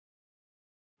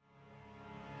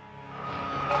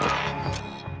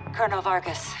Colonel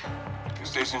Vargas.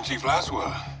 Station Chief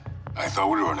Laswell. I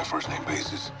thought we were on a first-name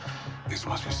basis. This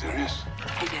must be serious.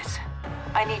 It is.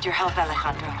 I need your help,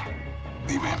 Alejandro.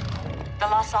 Dime. The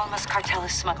Las Almas cartel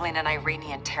is smuggling an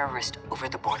Iranian terrorist over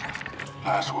the border.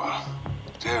 Laswell.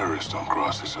 Terrorists don't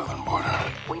cross the southern border.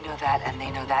 We know that, and they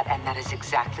know that, and that is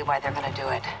exactly why they're gonna do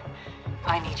it.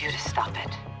 I need you to stop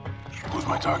it. Who's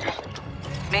my target?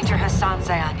 Major Hassan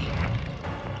Zayani.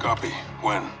 Copy.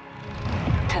 When?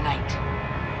 Tonight.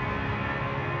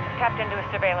 Tapped into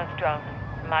a surveillance drone.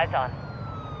 Eyes on.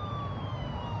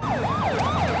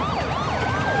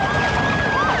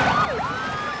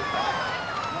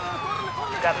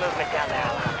 Got movement down there,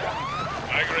 Alejandro.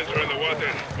 Migrants are in the water.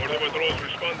 Border patrol's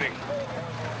responding.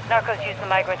 Narcos use the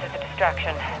migrants as a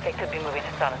distraction. They could be moving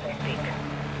Hassan as we speak.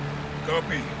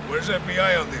 Copy. Where's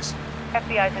FBI on this?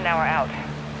 FBI's an hour out.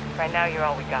 Right now, you're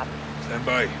all we got. Stand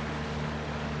by.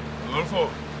 Rodolfo,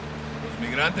 los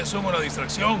migrantes son una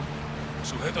distracción. El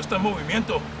sujeto está en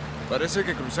movimiento. Parece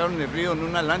que cruzaron el río en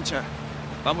una lancha.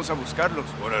 Vamos a buscarlos.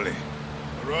 Órale.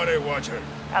 Rode, Watcher.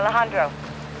 Alejandro,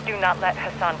 do not let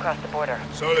Hassan cross the border.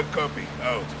 Solid copy.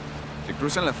 Out. Si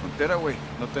cruzan la frontera, güey,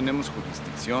 no tenemos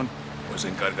jurisdicción. Pues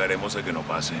encargaremos de que no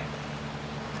pase.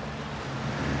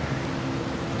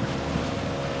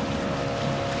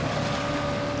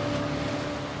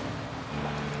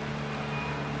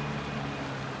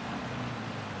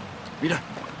 Mira,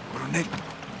 coronel.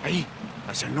 Ahí,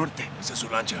 hacia el norte. Esa es su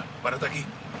lancha. Párate aquí.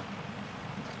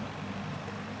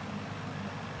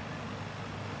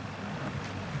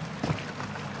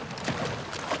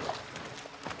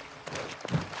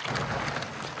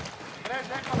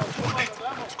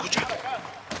 Escucha.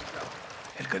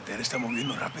 El cartel está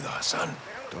moviendo rápido a Hassan.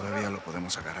 Todavía lo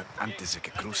podemos agarrar antes de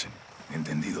que crucen.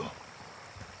 Entendido.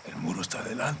 El muro está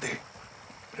adelante.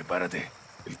 Prepárate.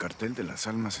 El cartel de las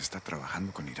almas está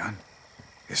trabajando con Irán.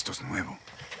 Esto es nuevo.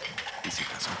 ¿Y si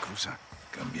Hassan cruza?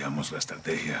 Cambiamos la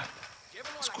estrategia.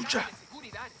 Escucha.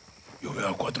 Yo veo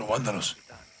a 4 vándalos.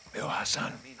 Veo a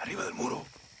Hassan arriba del muro.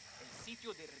 El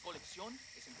sitio de recolección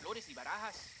es en Flores y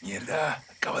Barajas. Mierda,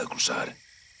 acaba de cruzar.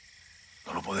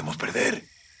 No lo podemos perder.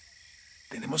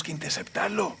 Tenemos que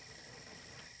interceptarlo.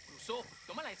 Cruzó.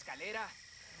 Toma la escalera.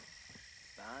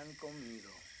 Están conmigo.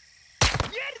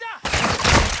 ¡Mierda!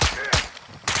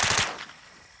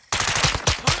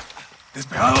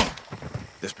 ¡Despejado!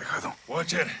 Despejado.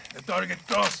 Watcher, the target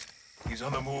crossed. He's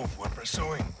on the move. We're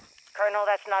pursuing. Colonel,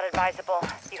 that's not advisable.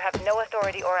 You have no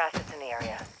authority or assets in the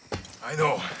area. I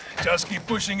know. Just keep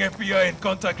pushing FBI and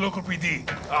contact local PD.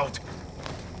 Out.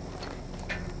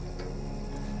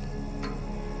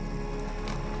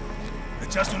 ¿Le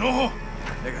echaste un ojo?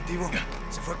 Negativo.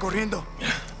 Se fue corriendo.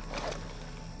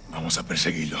 Vamos a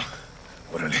perseguirlo.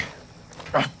 Órale.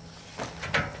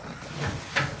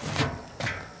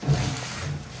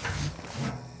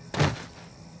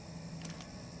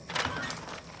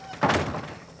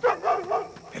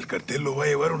 El cartel lo va a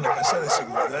llevar a una casa de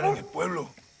seguridad en el pueblo.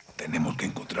 Tenemos que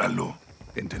encontrarlo.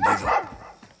 Entendido.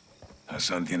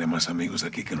 Hassan tiene más amigos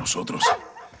aquí que nosotros.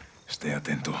 Esté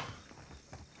atento.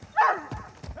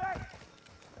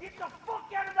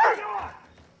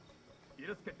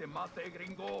 ¿Quieres que te mate,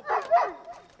 gringo?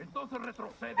 Entonces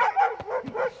retrocede.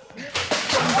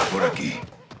 Hassan va por aquí.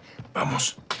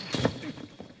 Vamos.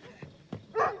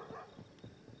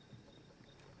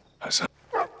 Hassan.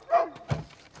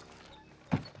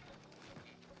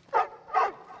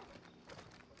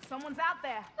 Someone's out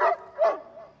there.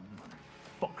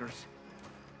 Fuckers.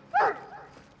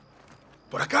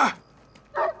 ¡Por acá!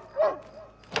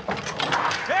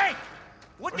 Hey!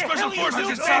 What the hell Special are you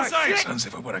Forces doing? inside! Hassan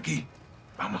se fue por aquí.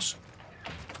 Vamos.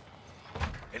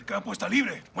 El campo está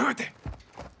libre. ¡Muévete!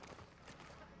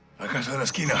 La casa de la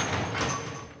esquina.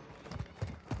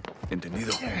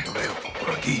 Entendido. Lo veo.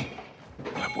 Por aquí.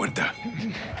 En la puerta.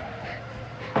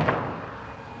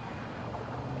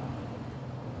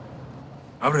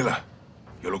 Ábrela.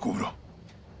 Yo lo cubro.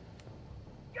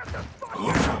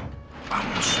 Rodolfo.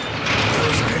 Vamos.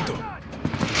 Cuidado, sargento.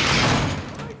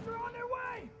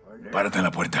 Párate en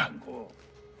la puerta.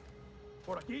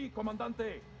 Por aquí,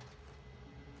 comandante.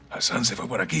 Hassan se fue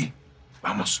por aquí.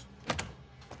 Vamos.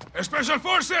 ¡Special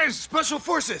Forces! Special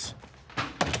Forces!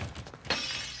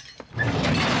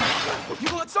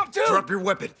 You want some too? Drop your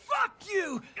weapon. Fuck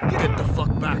you! Get the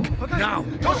fuck back. Okay. Now!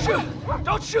 Don't shoot!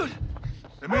 Don't shoot!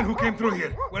 The men who came through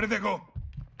here, where did they go?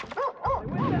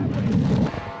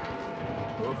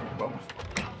 Vamos.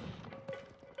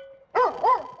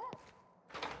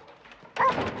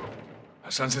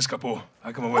 Hassan se escapó.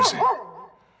 Hay que moverse.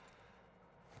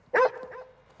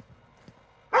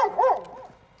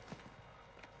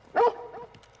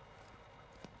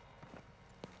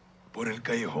 Por el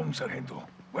callejón, sargento.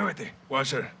 Muévete.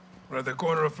 Watcher, we're at the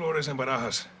corner of Flores and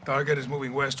Barajas. Target is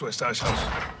moving west to a stash house.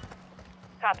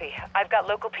 Copy. I've got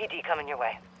local PD coming your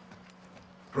way.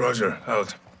 Roger,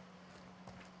 out.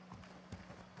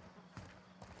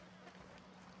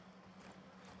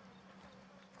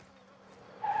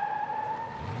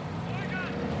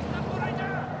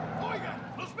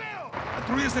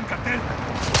 ¡Patrullas del cartel!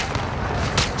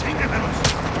 ¡Chíngatelos!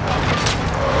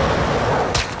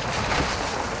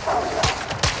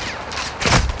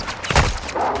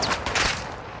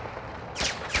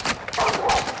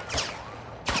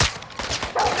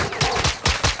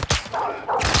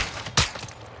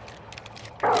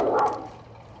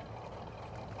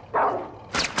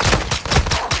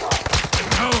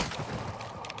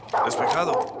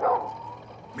 Despejado.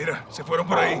 Mira, se fueron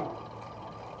por ahí.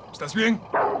 ¿Estás bien?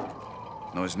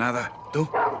 No es nada. ¿Tú?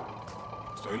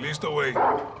 Estoy listo, güey.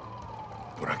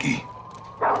 Por aquí.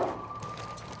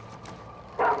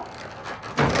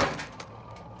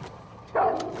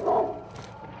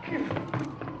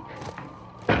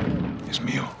 Es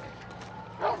mío.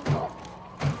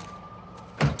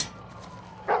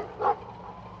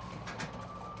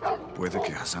 Puede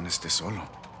que Hassan esté solo.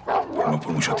 No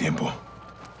por mucho tiempo.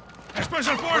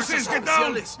 Special Forces, get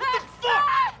down! What the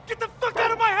fuck? Get the fuck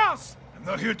out of my house! I'm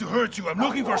not here to hurt you. I'm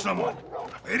looking for someone.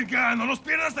 Verga, no los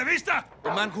pierdas de vista! The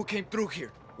man who came through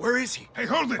here. Where is he? Hey,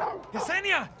 hold it!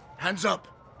 Yesenia! Hands up.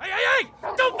 Hey!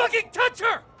 Don't fucking touch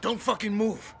her! Don't fucking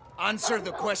move. Answer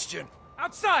the question.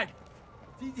 Outside.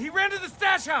 He ran to the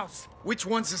stash house. Which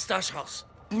one's the stash house?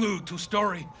 Blue,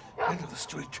 2-story. End of the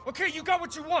street. Okay, you got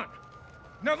what you want.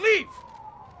 Now leave!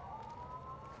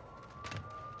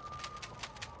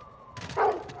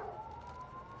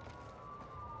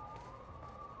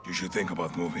 You should think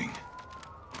about moving.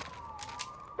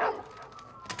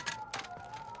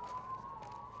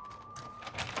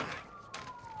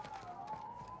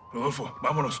 Rodolfo,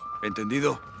 vámonos.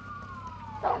 ¿Entendido?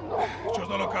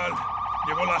 Chordo local.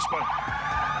 Llegó el aspa.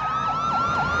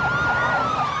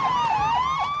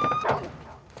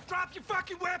 Drop your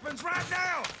fucking weapons right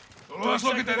now! Solo haz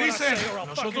lo que te dicen.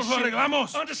 Nosotros lo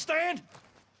arreglamos. Understand?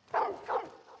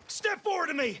 Step forward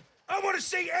to me. I want to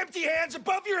see empty hands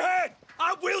above your head.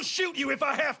 I will shoot you if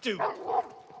I have to.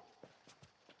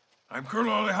 I'm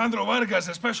Colonel Alejandro Vargas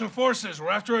of Special Forces. We're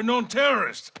after a known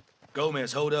terrorist.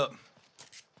 Gomez, hold up.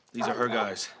 These are her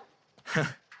guys.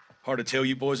 Hard to tell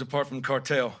you boys apart from the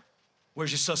cartel.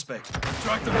 Where's your suspect?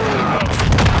 Track them to the house.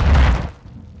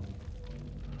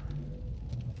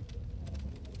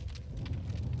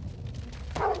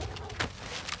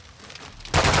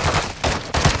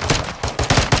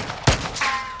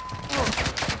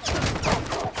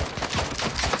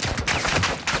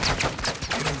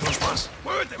 Tienen dos más.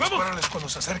 ¡Muévete, vamos! Dispárales cuando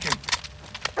se acerquen.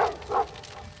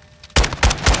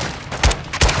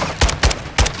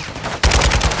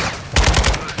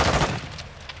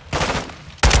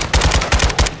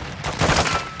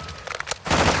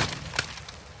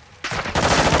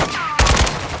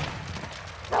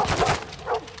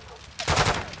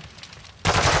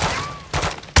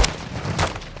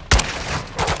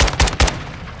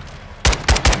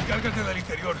 Encárgate del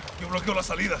interior. Yo bloqueo las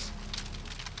salidas.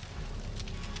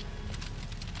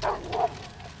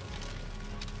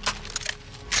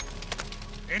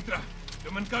 Entra.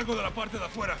 Yo me encargo de la parte de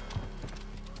afuera.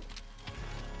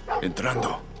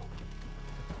 Entrando.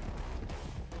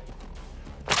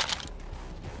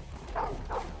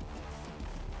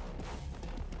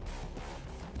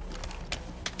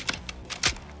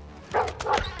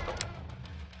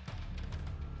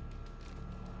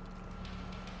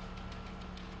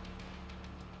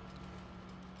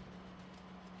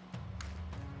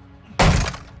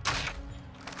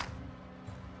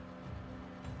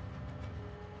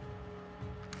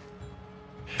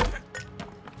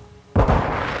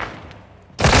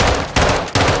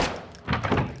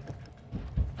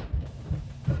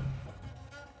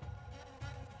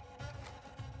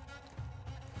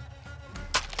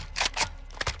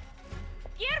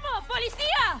 ¡Guillermo!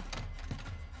 ¡Policía!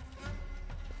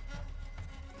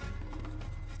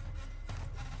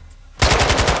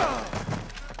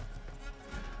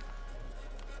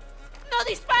 ¡No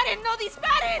disparen! ¡No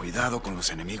disparen! Cuidado con los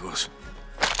enemigos.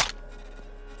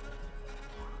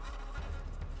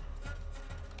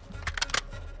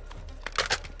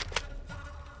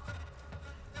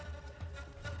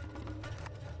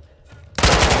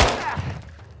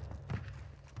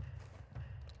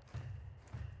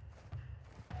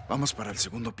 Vamos para el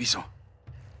segundo piso.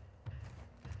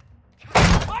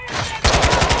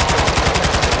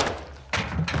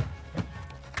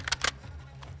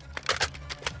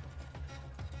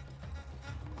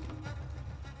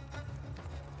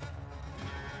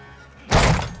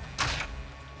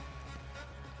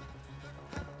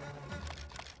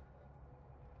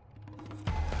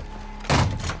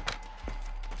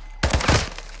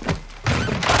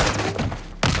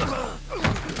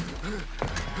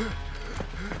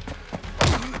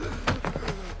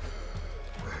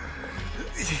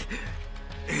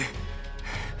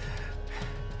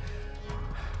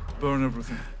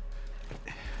 everything.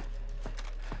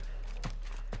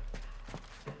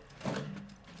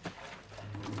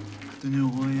 Do you know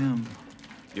who I am?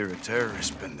 You're a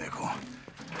terrorist, pendejo.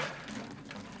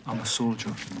 I'm a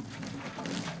soldier.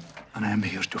 And I am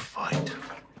here to fight.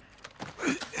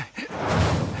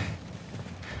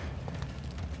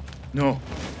 No.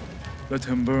 Let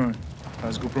him burn,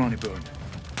 as Ghorbrani burned.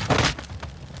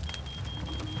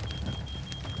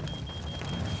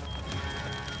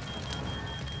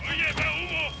 Oye, veo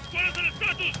humo. ¿Cuál es el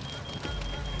estatus?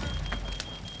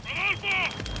 ¡Rodolfo!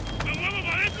 ¡Me muevo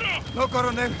para adentro! No,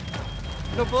 coronel.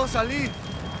 No puedo salir.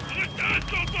 ¿Dónde estás,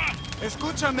 compa?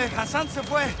 Escúchame, Hassan se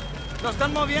fue. Lo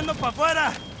están moviendo para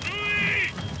afuera.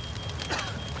 ¡Luis!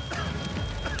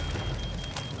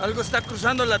 Algo está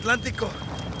cruzando el Atlántico.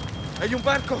 Hay un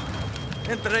barco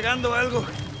entregando algo.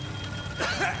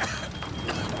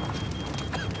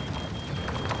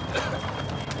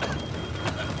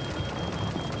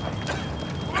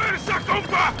 ¡Fuerza,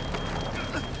 compa!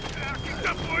 ¡Aquí te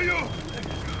apoyo!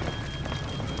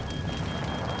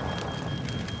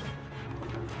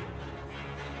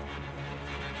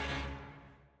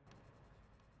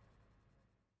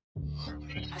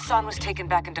 Hassan was taken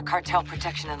back into cartel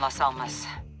protection in Las Almas.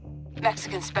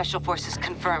 Mexican Special Forces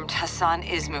confirmed Hassan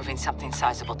is moving something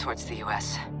sizable towards the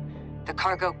U.S. The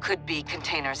cargo could be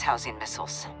containers housing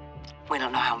missiles. We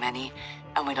don't know how many,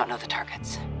 and we don't know the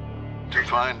targets. To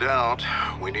find out,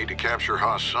 we need to capture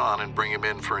Hassan and bring him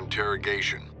in for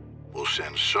interrogation. We'll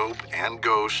send Soap and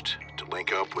Ghost to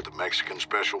link up with the Mexican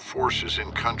Special Forces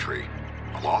in country,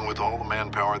 along with all the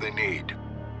manpower they need.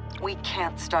 We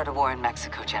can't start a war in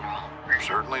Mexico, General.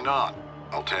 Certainly not.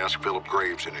 I'll task Philip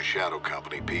Graves and his shadow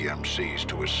company, PMCs,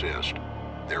 to assist.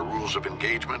 Their rules of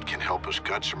engagement can help us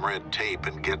cut some red tape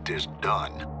and get this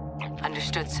done.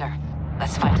 Understood, sir.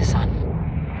 Let's find Hassan.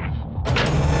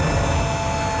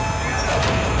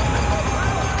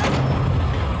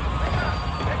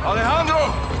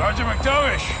 Alejandro! Sergeant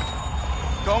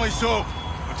McTavish! Call me Soap.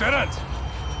 Lieutenant!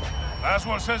 Last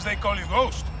one says they call you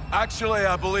Ghost. Actually,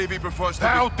 I believe he prefers to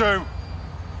That'll do!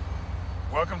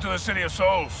 Welcome to the City of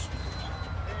Souls.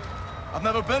 I've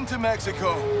never been to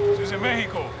Mexico. This is in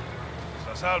Mexico.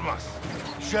 Las Almas.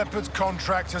 Shepard's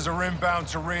contractors are inbound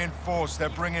to reinforce. They're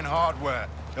bringing hardware.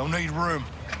 They'll need room.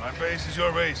 My base is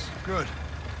your base. Good.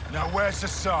 Now where's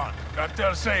Hassan?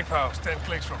 Cartel safe house, 10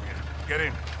 clicks from here. Get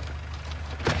in.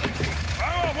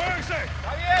 Vamos, muévense!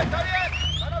 Está bien, está bien.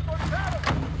 Están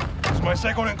autorizados. It's my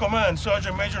second in command,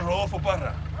 Sergeant Major Rodolfo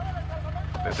Parra.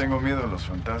 Le tengo miedo a los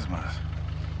fantasmas.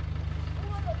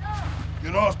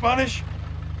 You know Spanish?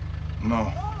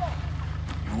 No.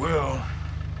 You will.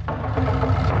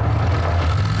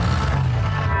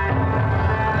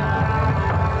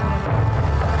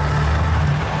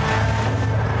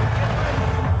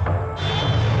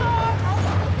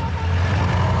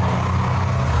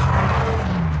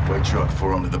 White truck,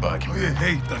 4 under the back. Oye,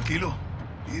 hey, tranquilo.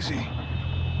 Easy.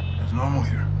 It's normal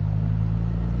here.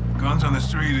 Guns on the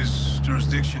street is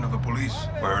jurisdiction of the police.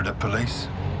 Where are the police?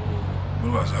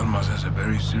 Well, Las Almas has a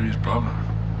very serious problem.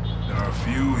 There are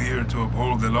few here to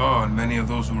uphold the law, and many of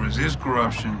those who resist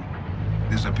corruption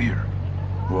disappear.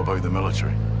 What about the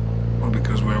military? Well,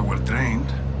 because we're well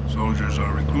trained, soldiers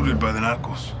are recruited by the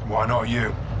narcos. Why not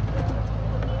you?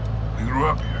 We grew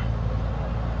up here.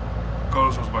 Call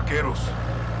us los vaqueros,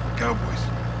 cowboys.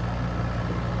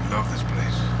 We love this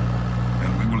place,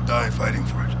 and we will die fighting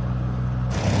for it.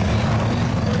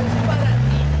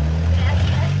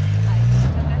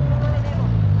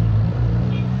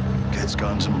 Kids,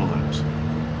 guns, and balloons.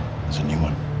 There's a new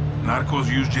one. Narcos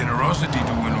use generosity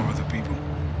to win over the people.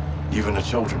 Even the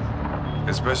children.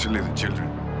 Especially the children.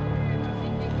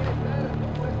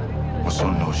 What's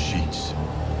on those sheets?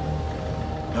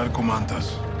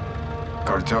 Narcomantas.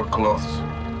 Cartel cloths.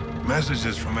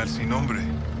 Messages from El Sin Nombre.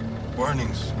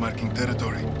 Warnings marking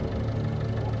territory.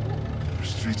 Our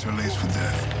streets are laced with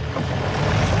death.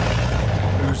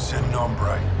 Who's Sin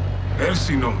Nombre? El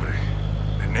Sin Nombre.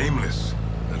 The nameless.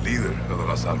 The leader of the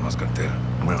Las Almas cartel.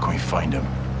 Where can we find him?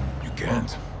 You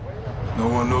can't. No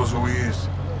one knows who he is.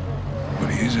 But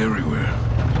he is everywhere.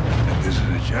 And this is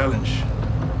a challenge.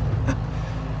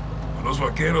 Los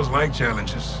vaqueros like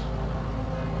challenges.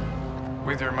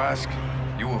 With your mask,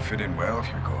 you will fit in well if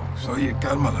you go. Oye,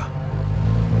 cálmala.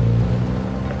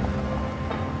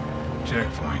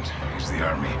 Checkpoint is the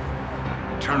army.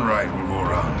 Turn right, we'll go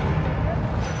around.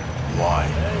 Why?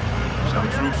 Some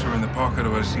troops are in the pocket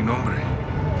of El Sin Nombre.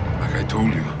 Like I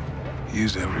told you, he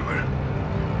is everywhere.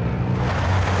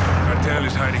 Cartel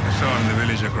is hiding Hassan in the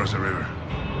village across the river.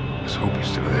 Let's hope he's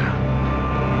still there.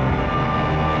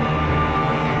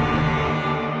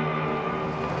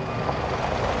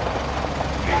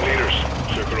 Team leaders,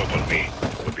 me.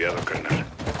 Copiado, carnal.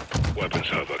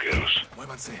 Weapons out, vaqueros.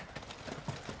 Muévanse.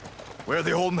 Where are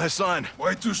they holding Hassan?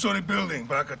 White two-story building,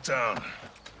 back of town.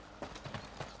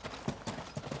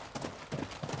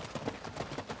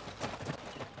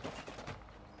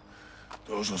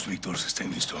 Todos los Víctors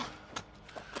estén listos.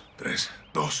 3,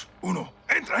 2, 1.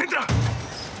 ¡Entra, entra!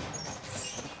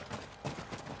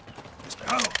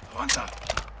 Despejado, avanza.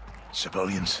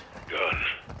 Civilians. Gun.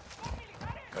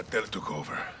 Cartel took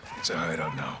over. It's a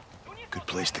hideout now. Good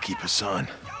place to keep Hassan.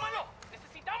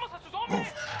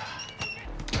 Move.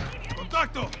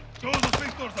 ¡Contacto! ¡Todos los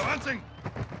Víctors, avancen!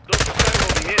 ¿Dónde está el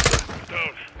movimiento?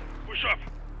 Down. Push up.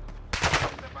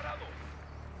 Separado.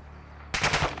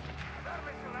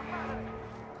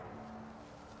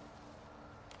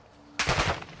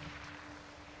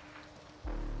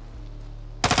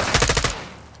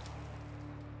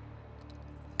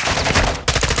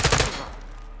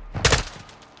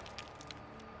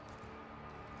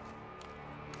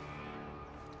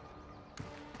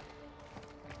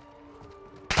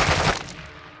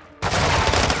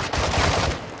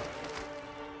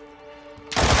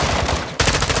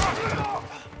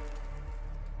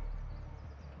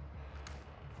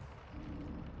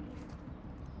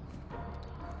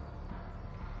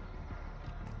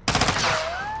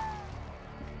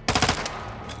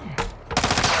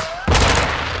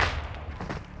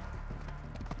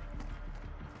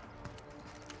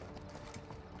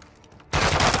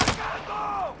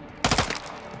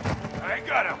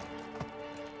 Got him!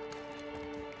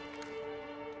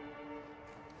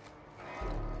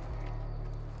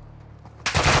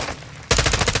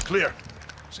 Clear.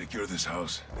 Secure this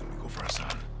house, then we go for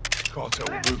Hassan. Cartel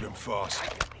will move him fast,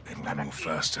 then we'll move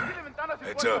faster.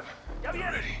 Heads up. We're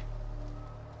ready.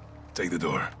 Take the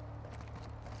door.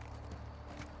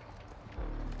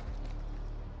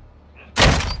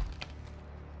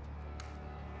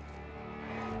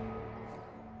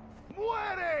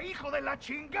 ¡Muere, hijo de la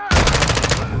chingada!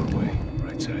 Way,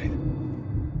 right side.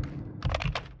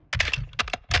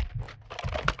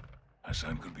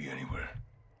 Hassan could be anywhere.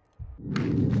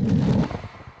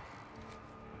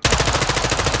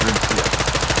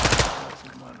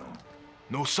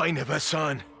 No sign of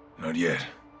Hassan. Not yet.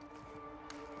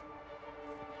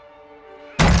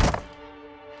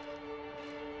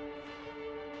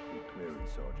 Clearing,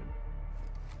 Sergeant.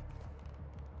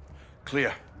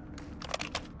 Clear.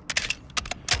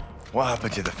 What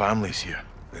happened to the families here?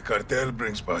 The cartel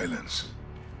brings violence,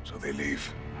 so they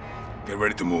leave. Get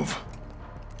ready to move.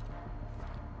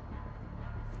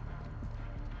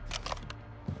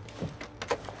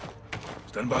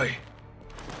 Stand by.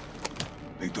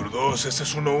 Víctor 2, este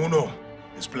es 1-1.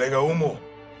 Desplega humo.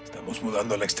 Estamos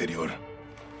mudando al exterior.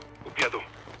 Copiado.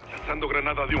 Lanzando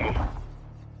granada de humo.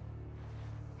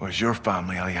 Where's your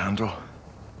family, Alejandro?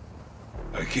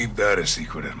 I keep that a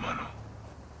secret, hermano.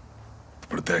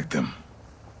 Protect them.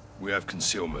 We have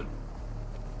concealment.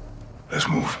 Let's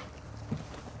move.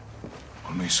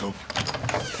 On me, Soap.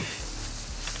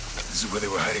 This is where they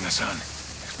were hiding Hassan.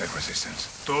 Expect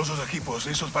resistance. Todos los equipos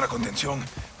listos para contención.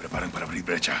 Preparen para abrir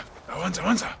brecha. Avanza,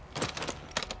 avanza.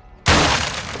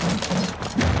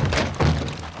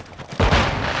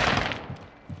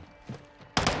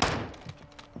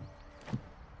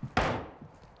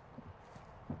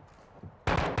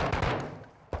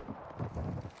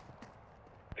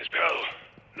 Esperado.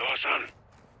 No Hassan.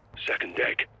 Second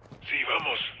deck. Sí,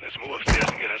 vamos. Let's move upstairs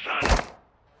and get Hassan.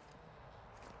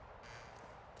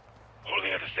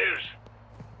 Holding at the stairs.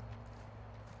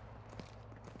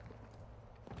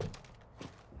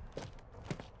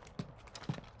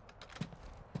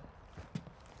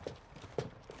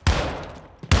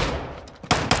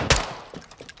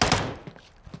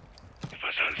 If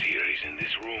Hassan's here, he's in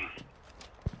this room.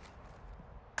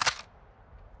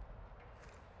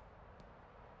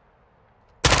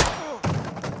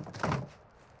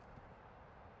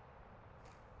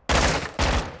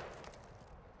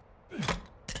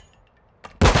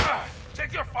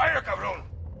 Take your fire, cabrón!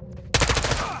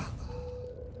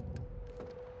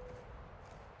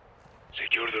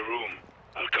 Secure the room.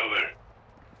 I'll cover.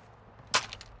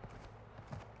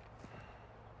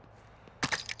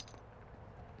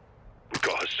 We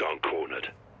got Hassan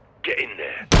cornered. Get in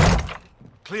there.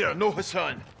 Clear, no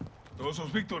Hassan. Todos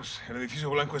los Víctors. El edificio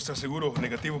blanco está seguro.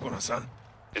 Negativo con Hassan.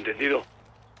 Entendido.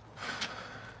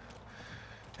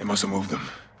 They must have moved them.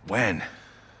 When?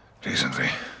 Recently.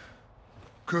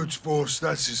 Quds Force,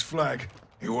 that's his flag.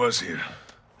 He was here.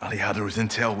 Alejandro's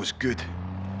intel was good.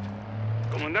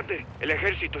 Comandante, el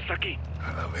ejército está aquí.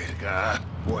 A la verga.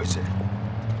 What is it?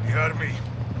 The army.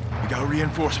 We got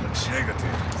reinforcements.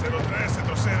 Negative. 03,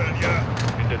 retrocedan ya.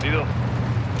 Entendido.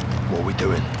 What are we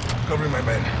doing? Covering my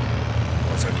men.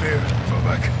 What's that clear? Fall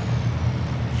back.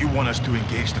 You want us to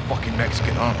engage the fucking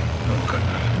Mexican army? No,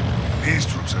 Colonel. These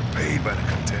troops are paid by the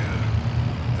cartel.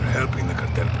 They're helping the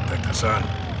cartel protect Hassan.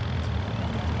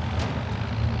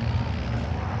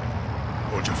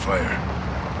 Hold your fire.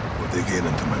 We'll dig in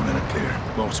until my men are clear.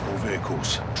 Multiple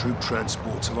vehicles, troop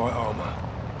transports, light armor.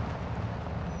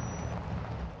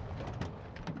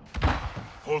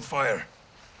 Hold fire.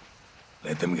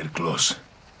 Let them get close.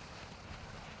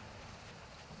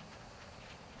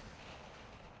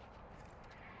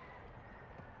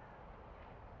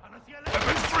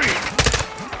 Weapons free!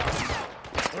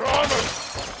 They're armored!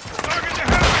 Target the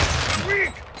helmets! They're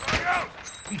weak! Hurry out!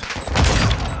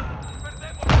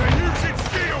 They're using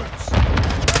shields!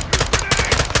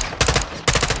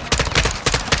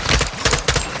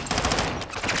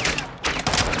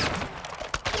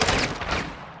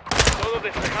 Todo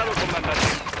despejado, comandante.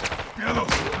 Cuidado,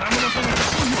 vámonos en el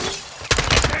refugio.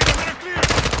 Okay, the men are clear.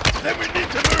 Then we need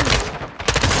to move.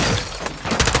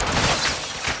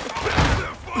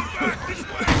 Fall back this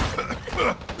way.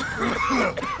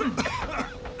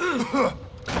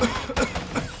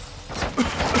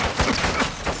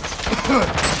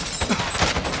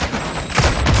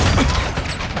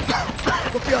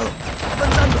 Copiado.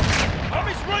 Avanzando.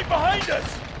 Army's right behind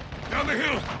us. Down the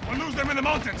hill. We'll lose them in the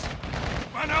mountains.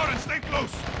 Fan out and stay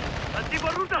close.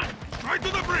 Antigua ruta. Right to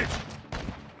the bridge.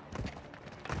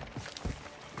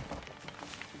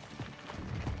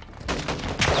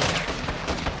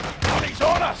 He's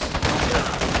on us!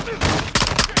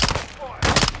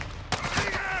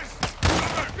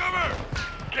 Cover!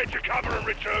 Get your cover and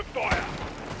return fire.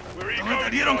 Where are you No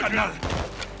going, te dieron, Sergeant? carnal.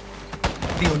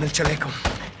 Tío en el chaleco.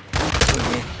 Muy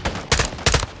bien.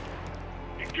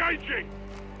 Engaging!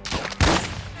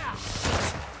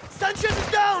 Sanchez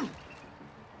is down!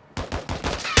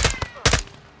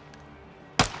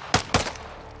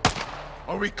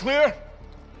 Are we clear?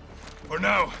 For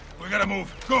now. We gotta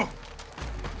move. Go!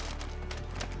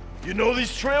 You know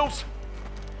these trails?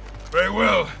 Very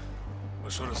well.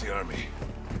 But so does the army.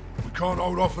 We can't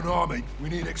hold off an army. We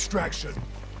need extraction.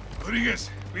 Rodriguez,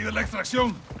 pide la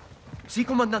extracción. Sí,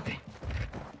 comandante.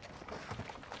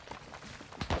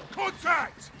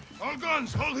 Contact! All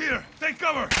guns, hold here. Take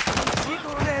cover. Sí,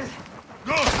 coronel.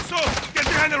 Go, so, get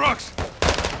behind the rocks.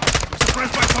 We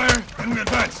suppress by fire, then we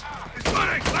advance. It's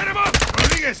running! Light him up!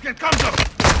 Rodriguez, get comms up!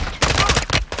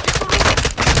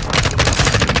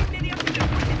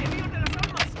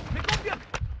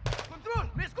 Control,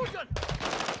 me escuchan.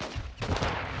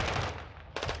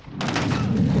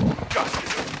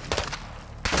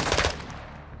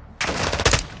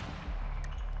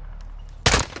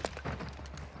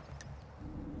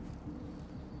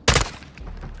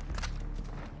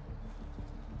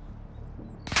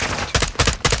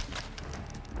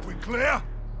 We clear?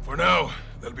 For now,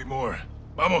 there'll be more.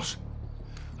 Vamos.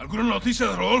 ¿Alguna noticia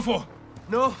de Rodolfo?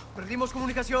 No, perdimos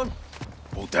comunicación.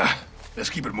 Puta. Let's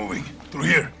keep it moving. Through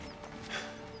here.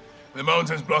 The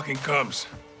mountain's blocking comms.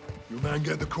 Your man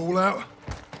get the call out?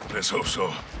 Let's hope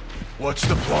so. What's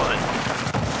the plan?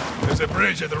 There's a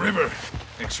bridge at the river.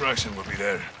 Extraction will be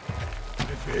there.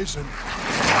 If it isn't...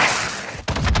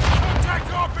 Contact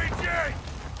RPG!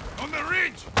 On the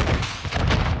ridge!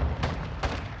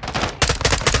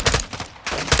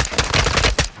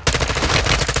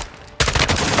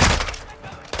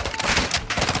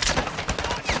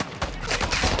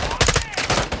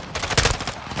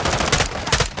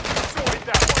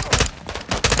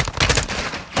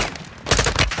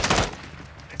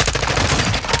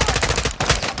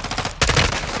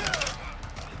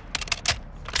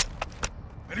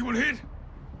 Anyone hit?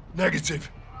 Negative.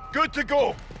 Good to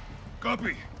go.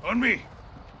 Copy. On me.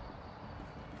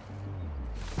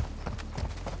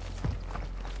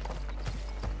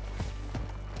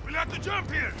 We'll have to jump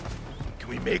here. Can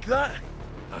we make that?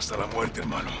 Hasta la muerte,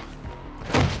 hermano.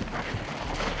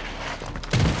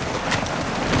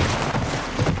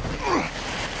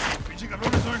 Pinche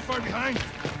cabrones aren't far behind.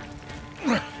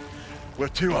 Where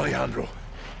to, Alejandro?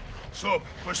 Soap,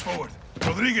 push forward.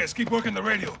 Rodriguez, keep working the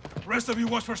radio. Rest of you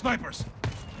watch for snipers.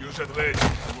 Use that ledge.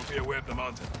 There will be a way up the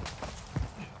mountain.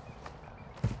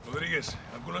 Rodriguez,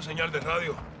 ¿alguna señal de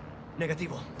radio?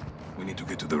 Negativo. We need to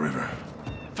get to the river.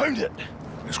 Found it.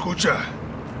 Escucha.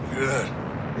 You hear that?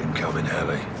 Incoming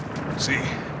heli. See,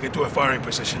 get to a firing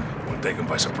position. We'll take them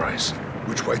by surprise.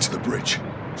 Which way to the bridge?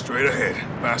 Straight ahead,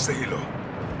 past the hilo.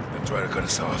 They'll try to cut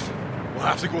us off. We'll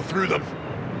have to go through them.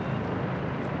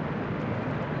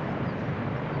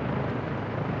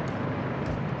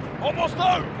 Almost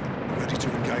out! Ready to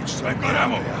engage, so I've got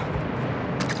ammo.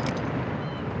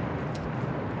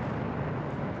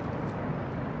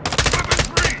 Weapons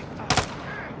free!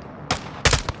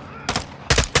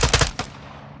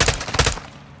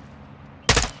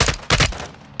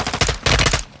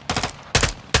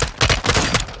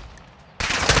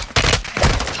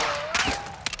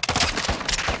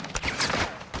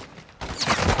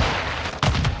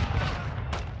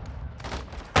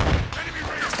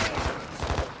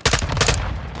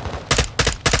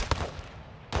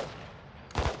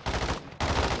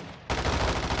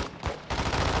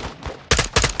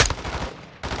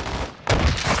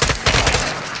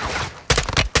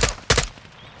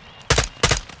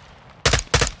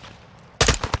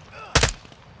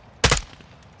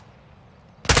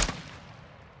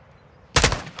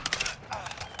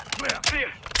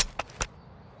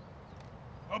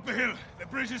 Up the hill. The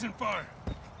bridge is in fire.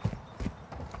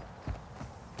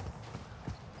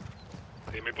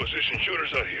 Enemy position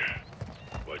shooters out here.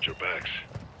 Watch your backs.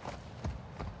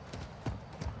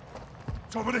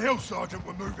 Top of the hill, Sergeant.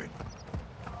 We're moving.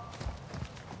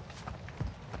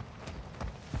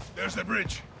 There's the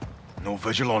bridge. No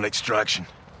visual on extraction.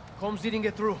 Holmes didn't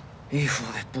get through. Hijo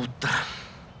de puta.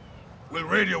 We'll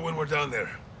radio when we're down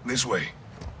there. This way.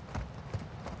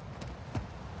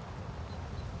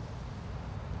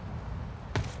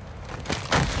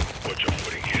 Watch your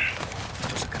footing here.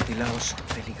 Estos acantilados son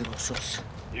peligrosos.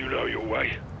 You know your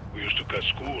way. We used to cut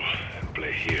school and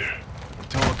play here.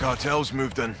 Until the cartels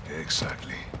moved in.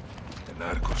 Exactly. The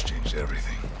narcos changed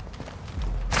everything.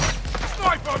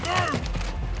 Sniper, move!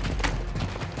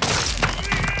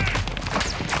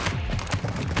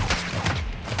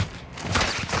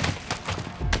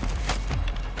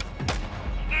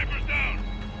 Sniper's down!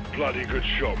 Bloody good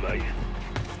shot, mate.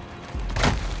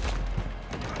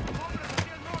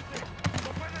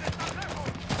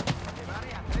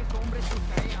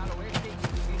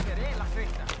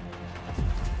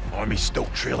 Army's still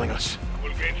trailing us.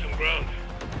 We'll gain some ground.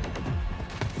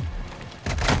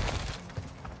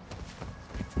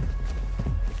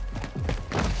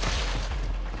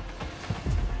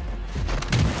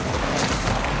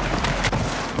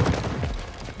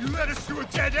 You led us to a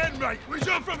dead end, mate! We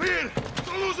jump from here!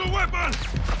 Don't lose a weapon!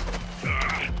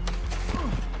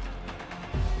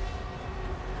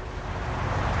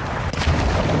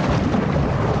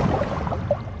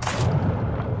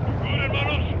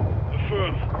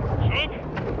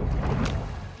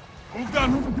 Move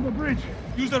down, move to the bridge.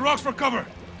 Use the rocks for cover.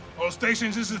 All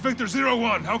stations, this is Victor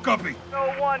 01. How copy?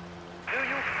 01. Do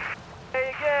you say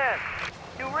again?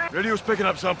 You Radio's picking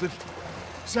up something.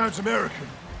 Sounds American.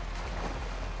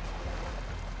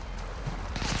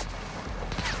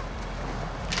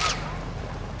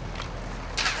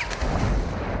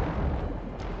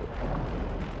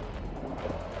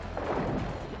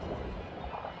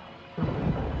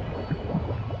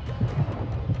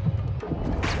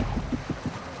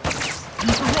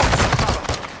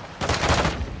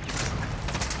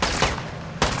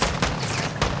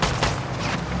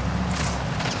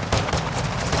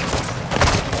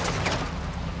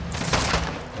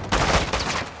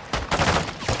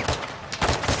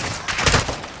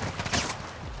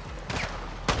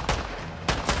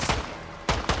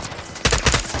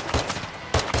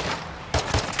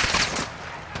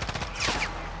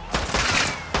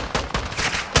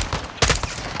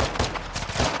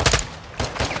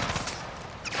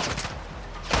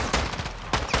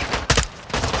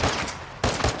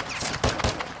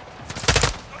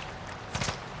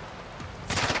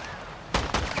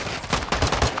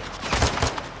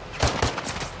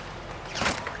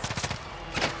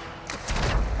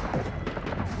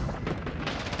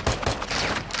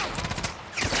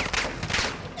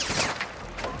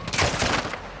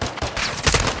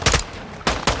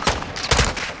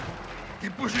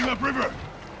 Pushing upriver!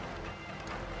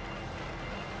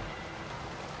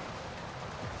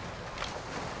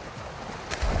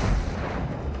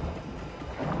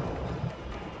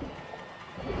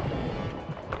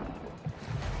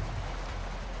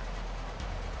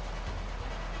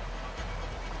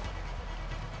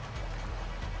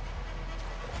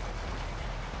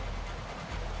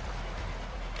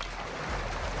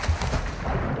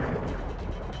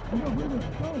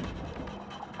 Go!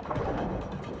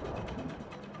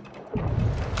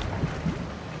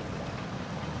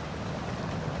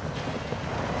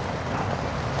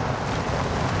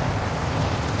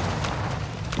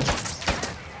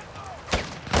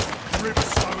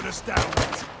 Down.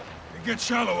 It gets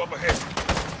shallow up ahead.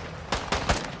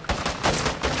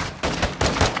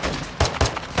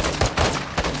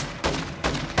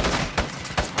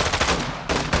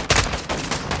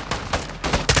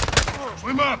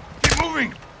 Swim up! Keep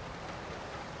moving!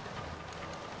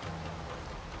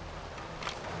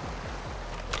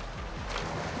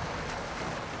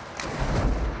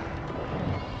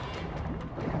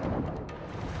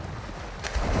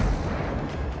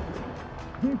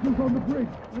 Vehicles on the bridge.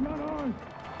 They're not armed.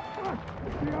 Fuck!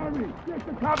 It's the army. Get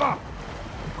the cover!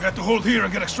 We have to hold here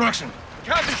and get extraction.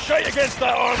 Can't be shite against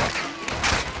that armor!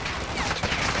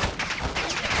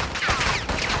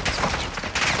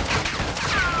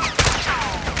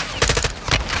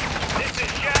 This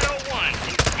is Shadow 1.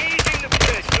 Engaging the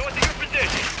bridge north of your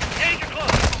position. Danger close.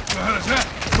 What the hell is that?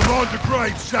 Commander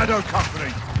Graves, Shadow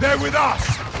Company. They're with us!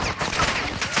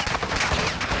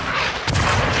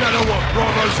 Shadow 1,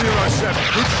 Bravo 07.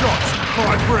 Good shots.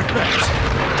 Fire for effect.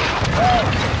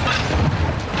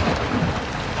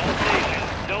 All stations,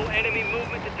 no enemy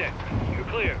movement detected. You're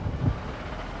clear.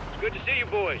 It's good to see you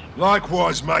boys.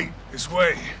 Likewise, mate. This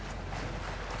way.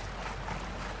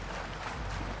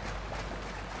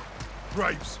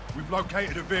 Graves, we've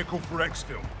located a vehicle for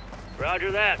exfil.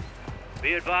 Roger that.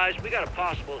 Be advised, we got a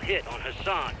possible hit on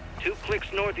Hassan, 2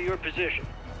 clicks north of your position.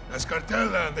 That's cartel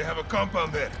land. They have a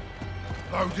compound there.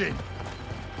 Load in.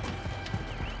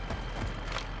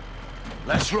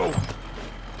 Let's roll.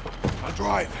 I'll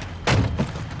drive.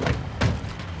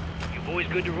 You boys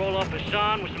good to roll off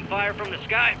Hassan with some fire from the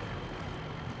sky?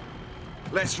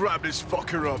 Let's wrap this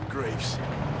fucker up, Graves.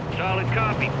 Solid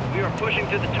copy. We are pushing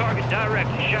to the target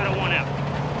directly. Shadow 1 out.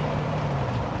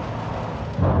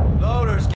 Loaders,